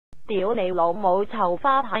屌你老母臭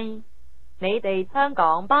花閪！你哋香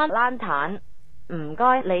港班爛蛋，唔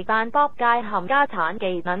該你班仆街冚家產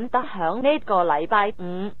記撚得響呢個禮拜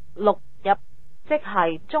5、6日，即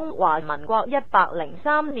係中華民國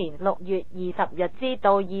103年6月20日至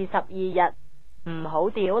到22日，唔好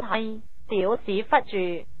屌閪屌屎忽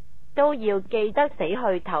住，都要記得死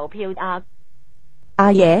去投票啊！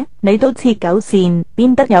阿爺，你都切狗線，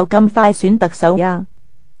邊得有咁快選特首呀？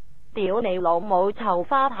屌你老母臭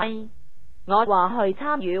花閪！我話去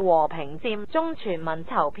參與和平佔中全民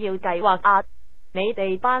投票計劃啊！你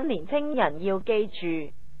哋班年青人要記住，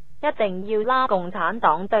一定要拉共產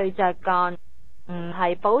黨對着幹，唔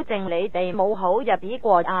係保證你哋冇好日子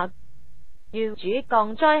過啊！要主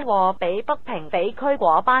降災禍俾北平地區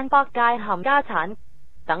嗰班北街冚家產，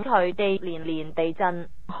等佢哋連連地震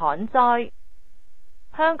旱災。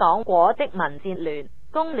香港果的民戰聯、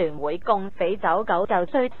工聯會共匪走狗就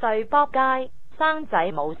衰北街，生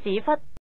仔冇屎忽。